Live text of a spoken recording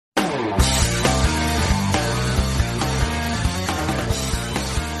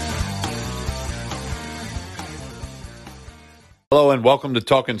Hello and welcome to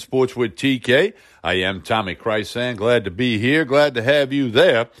Talking Sports with TK. I am Tommy Krysan. Glad to be here. Glad to have you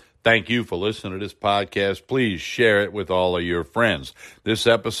there. Thank you for listening to this podcast. Please share it with all of your friends. This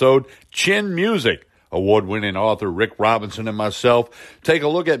episode, Chin Music. Award-winning author Rick Robinson and myself take a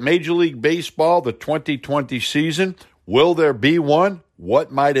look at Major League Baseball, the 2020 season. Will there be one?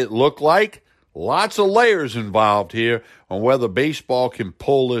 What might it look like? Lots of layers involved here on whether baseball can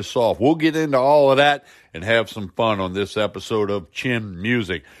pull this off. We'll get into all of that and have some fun on this episode of Chin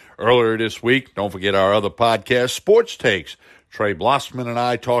Music. Earlier this week, don't forget our other podcast, Sports Takes. Trey Blossman and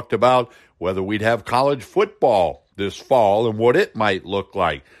I talked about whether we'd have college football this fall and what it might look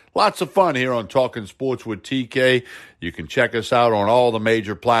like. Lots of fun here on Talking Sports with TK. You can check us out on all the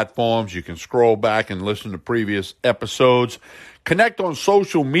major platforms. You can scroll back and listen to previous episodes. Connect on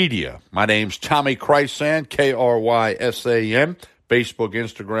social media. My name's Tommy Krysan, Krysan, Facebook,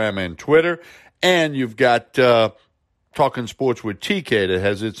 Instagram, and Twitter. And you've got Talking Sports with TK that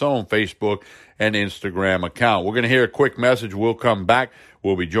has its own Facebook and Instagram account. We're going to hear a quick message. We'll come back.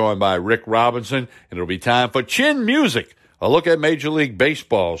 We'll be joined by Rick Robinson, and it'll be time for Chin Music, a look at Major League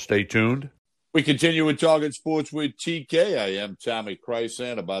Baseball. Stay tuned. We continue with Talking Sports with TK. I am Tommy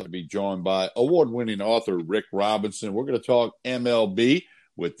Krysan, about to be joined by award-winning author Rick Robinson. We're going to talk MLB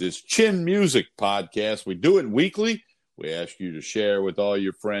with this Chin Music podcast. We do it weekly. We ask you to share with all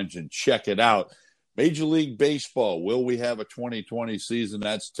your friends and check it out. Major League Baseball, will we have a 2020 season?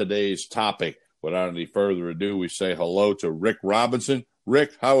 That's today's topic. Without any further ado, we say hello to Rick Robinson.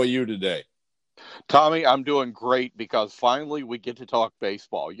 Rick, how are you today? Tommy, I'm doing great because finally we get to talk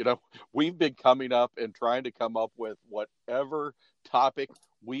baseball. You know, we've been coming up and trying to come up with whatever topic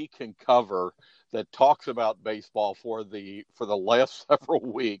we can cover that talks about baseball for the last several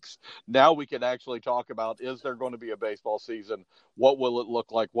weeks. Now we can actually talk about, is there going to be a baseball season? What will it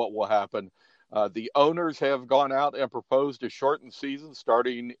look like? What will happen? The owners have gone out and proposed a shortened season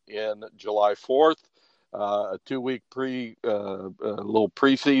starting in July 4th. A 2-week little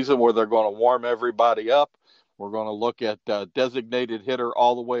preseason where they're going to warm everybody up. We're going to look at designated hitter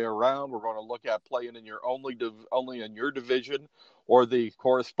all the way around. We're going to look at playing in your only in your division or the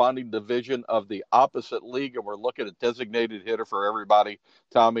corresponding division of the opposite league, and we're looking at designated hitter for everybody.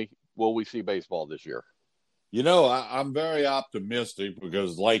 Tommy, will we see baseball this year? You know, I'm very optimistic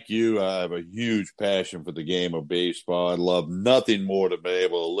because, like you, I have a huge passion for the game of baseball. I love nothing more to be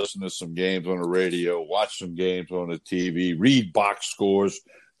able to listen to some games on the radio, watch some games on the TV, read box scores,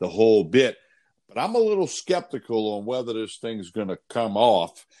 the whole bit. But I'm a little skeptical on whether this thing's going to come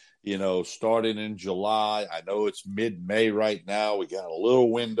off, you know, starting in July. I know it's mid-May right now. We got a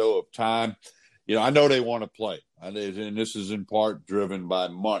little window of time. You know, I know they want to play, and this is in part driven by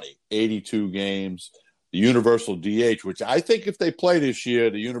money. 82 games. The universal DH, which I think if they play this year,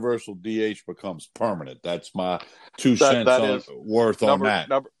 the universal DH becomes permanent. That's my 2 cents worth on that.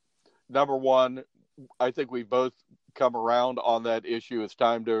 Number one, I think we both come around on that issue. It's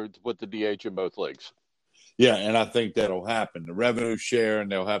time to put the DH in both leagues. Yeah, and I think that'll happen. The revenue share, and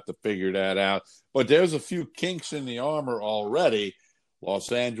they'll have to figure that out. But there's a few kinks in the armor already.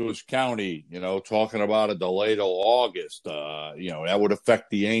 Los Angeles County, you know, talking about a delay till August. You know, that would affect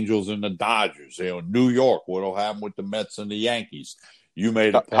the Angels and the Dodgers. You know, New York, what'll happen with the Mets and the Yankees? You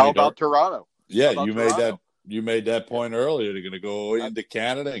made a point. How about Toronto? Yeah, you made that point earlier. They're going to go into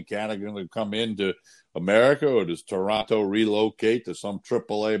Canada, and Canada going to come into America, or does Toronto relocate to some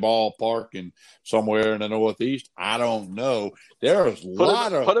AAA ballpark in somewhere in the Northeast? I don't know. There's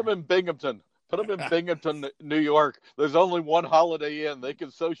put them in Binghamton. Put them in Binghamton, New York. There's only one Holiday Inn. They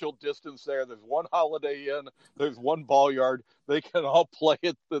can social distance there. There's one Holiday Inn. There's one ball yard. They can all play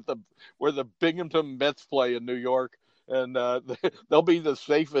at where the Binghamton Mets play in New York, and they'll be the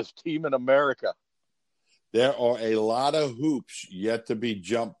safest team in America. There are a lot of hoops yet to be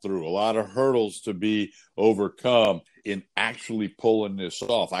jumped through, a lot of hurdles to be overcome in actually pulling this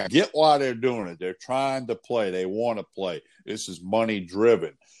off. I get why they're doing it. They're trying to play. They want to play. This is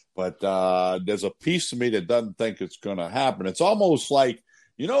money-driven. But there's a piece of me that doesn't think it's going to happen. It's almost like,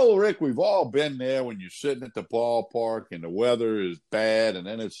 you know, Rick, we've all been there when you're sitting at the ballpark and the weather is bad and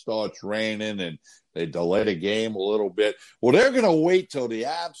then it starts raining and they delay the game a little bit. Well, they're going to wait till the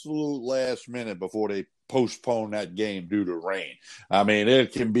absolute last minute before they postpone that game due to rain. I mean,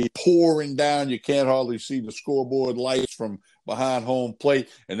 it can be pouring down. You can't hardly see the scoreboard lights from behind home plate,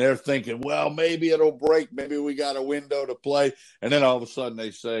 and they're thinking, well, maybe it'll break. Maybe we got a window to play. And then all of a sudden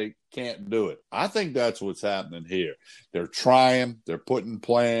they say, can't do it. I think that's what's happening here. They're trying. They're putting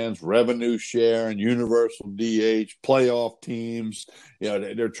plans, revenue sharing, universal DH, playoff teams. You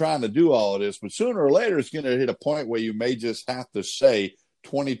know, they're trying to do all of this. But sooner or later, it's going to hit a point where you may just have to say,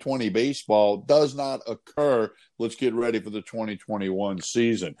 2020 baseball does not occur. Let's get ready for the 2021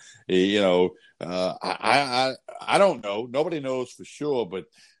 season. I don't know. Nobody knows for sure, but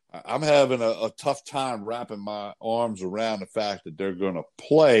I'm having a tough time wrapping my arms around the fact that they're going to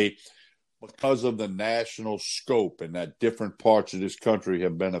play because of the national scope and that different parts of this country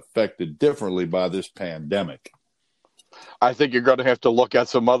have been affected differently by this pandemic. I think you're going to have to look at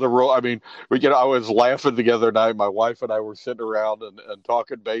some other rule. I mean, I was laughing the other night. My wife and I were sitting around and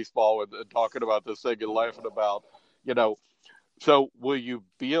talking baseball and talking about this thing and laughing about, so will you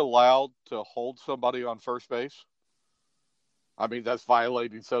be allowed to hold somebody on first base? I mean, that's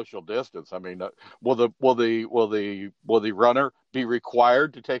violating social distance. I mean, will the runner be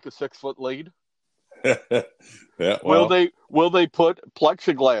required to take a 6-foot lead? Yeah, well, will they put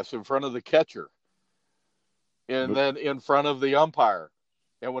plexiglass in front of the catcher and then in front of the umpire?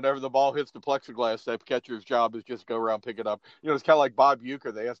 And whenever the ball hits the plexiglass, that catcher's job is just go around, pick it up. It's kind of like Bob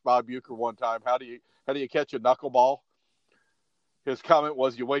Uecker. They asked Bob Uecker one time, how do you catch a knuckleball? His comment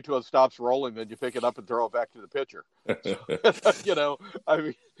was, you wait till it stops rolling, then you pick it up and throw it back to the pitcher.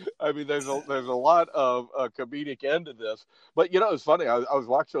 I mean, there's a lot of comedic end to this. But, it's funny. I was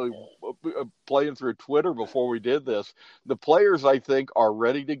actually playing through Twitter before we did this. The players, I think, are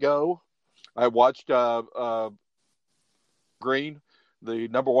ready to go. I watched Green, the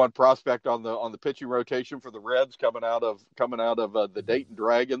number one prospect on the pitching rotation for the Reds, coming out of the Dayton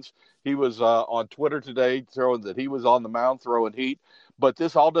Dragons. He was on Twitter today throwing that he was on the mound throwing heat. But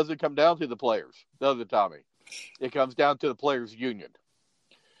this all doesn't come down to the players, does it, Tommy? It comes down to the players' union.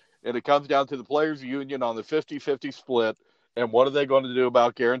 And it comes down to the players' union on the 50-50 split. And what are they going to do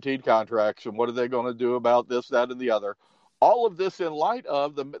about guaranteed contracts? And what are they going to do about this, that, and the other? All of this in light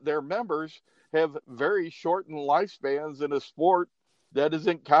of their members have very shortened lifespans in a sport that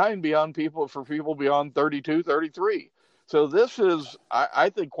isn't kind for people beyond 32, 33. So this is, I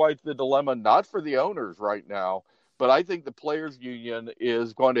think, quite the dilemma, not for the owners right now, but I think the players' union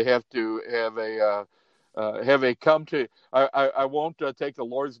is going to have a come to, I won't take the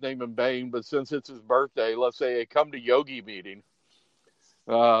Lord's name in vain, but since it's his birthday, let's say a come to Yogi meeting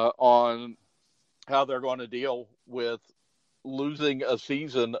on how they're going to deal with losing a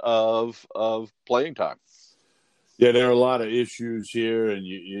season of playing time. Yeah, there are a lot of issues here, and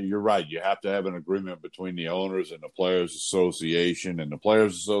you're right. You have to have an agreement between the owners and the Players Association, and the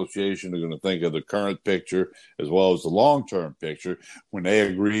Players Association are going to think of the current picture as well as the long-term picture. When they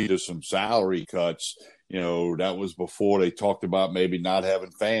agreed to some salary cuts, that was before they talked about maybe not having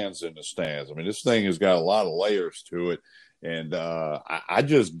fans in the stands. I mean, this thing has got a lot of layers to it, and I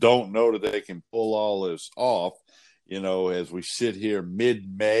just don't know that they can pull all this off. As we sit here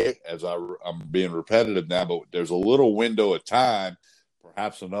mid-May, as I'm being repetitive now, but there's a little window of time,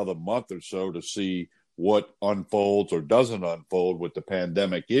 perhaps another month or so, to see what unfolds or doesn't unfold with the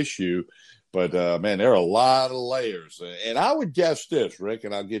pandemic issue. But, man, there are a lot of layers. And I would guess this, Rick,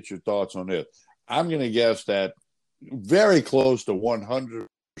 and I'll get your thoughts on this. I'm going to guess that very close to 100%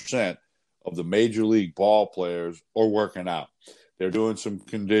 of the Major League ball players are working out. They're doing some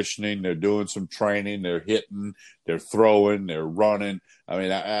conditioning. They're doing some training. They're hitting. They're throwing. They're running. I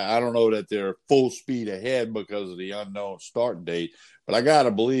mean, I don't know that they're full speed ahead because of the unknown start date, but I got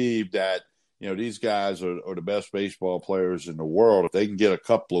to believe that, these guys are the best baseball players in the world. If they can get a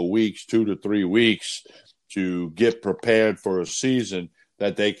couple of weeks, 2 to 3 weeks to get prepared for a season,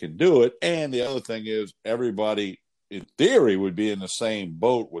 that they can do it. And the other thing is everybody, in theory, would be in the same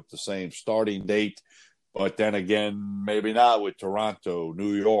boat with the same starting date. But then again, maybe not with Toronto,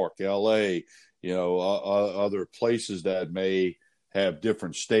 New York, L.A., other places that may have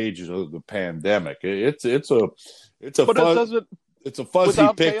different stages of the pandemic. It's a fuzzy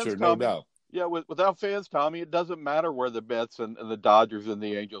picture, fans, no Tommy, doubt. Yeah, without fans, Tommy, it doesn't matter where the Mets and the Dodgers and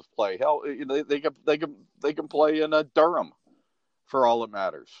the Angels play. Hell, they can play in Durham for all it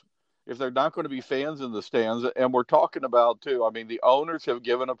matters. If they're not going to be fans in the stands, and we're talking about too, I mean, the owners have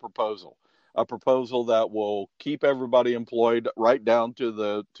given a proposal that will keep everybody employed, right down to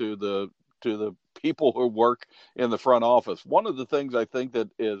the people who work in the front office. One of the things I think that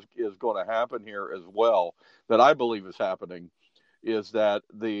is going to happen here as well, that I believe is happening, is that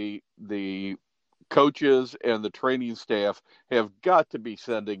the coaches and the training staff have got to be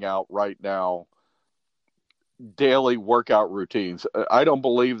sending out right now daily workout routines. I don't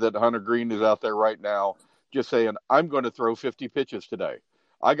believe that Hunter Green is out there right now just saying, I'm going to throw 50 pitches today.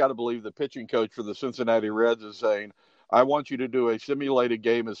 I got to believe the pitching coach for the Cincinnati Reds is saying, I want you to do a simulated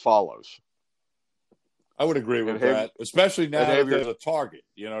game as follows. I would agree with that, especially now that there's a target.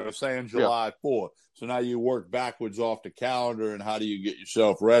 They're saying July 4th. So now you work backwards off the calendar, and how do you get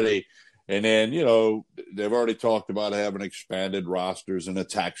yourself ready? And then, they've already talked about having expanded rosters and a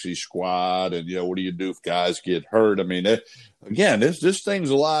taxi squad. And, what do you do if guys get hurt? I mean, again, this thing's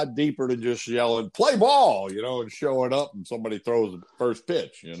a lot deeper than just yelling, play ball, and showing up and somebody throws the first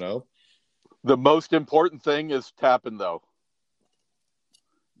pitch, The most important thing is tapping, though.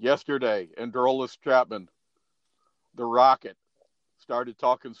 Yesterday, Aroldis Chapman, the Rocket, started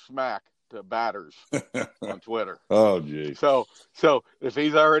talking smack to batters on Twitter. Oh, gee. So if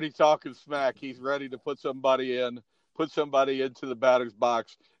he's already talking smack, he's ready to put somebody into the batter's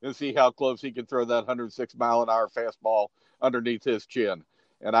box and see how close he can throw that 106-mile-an-hour fastball underneath his chin.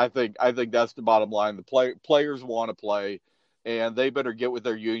 And I think that's the bottom line. The players want to play, and they better get with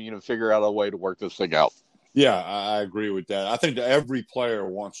their union and figure out a way to work this thing out. Yeah, I agree with that. I think that every player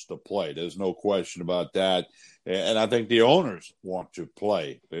wants to play. There's no question about that. And I think the owners want to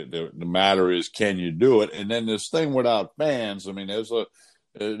play. The matter is, can you do it? And then this thing without fans, I mean, there's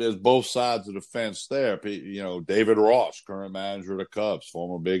both sides of the fence there. David Ross, current manager of the Cubs,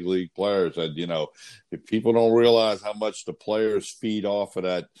 former big league player, said, if people don't realize how much the players feed off of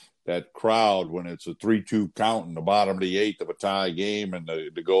that crowd when it's a 3-2 count in the bottom of the eighth of a tie game and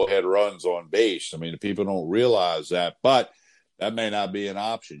the go-ahead runs on base. I mean, people don't realize that, but that may not be an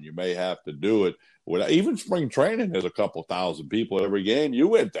option. You may have to do it. Even spring training, there's a couple thousand people every game. You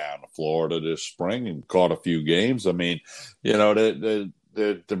went down to Florida this spring and caught a few games. I mean, we're going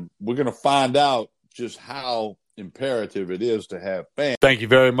to find out just how imperative it is to have fans. Thank you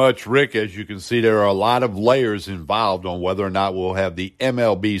very much, Rick. As you can see, there are a lot of layers involved on whether or not we'll have the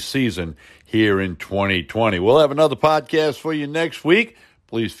MLB season here in 2020. We'll have another podcast for you next week.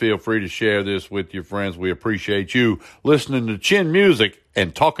 Please feel free to share this with your friends. We appreciate you listening to Chin Music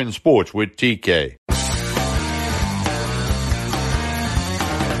and Talking Sports with TK.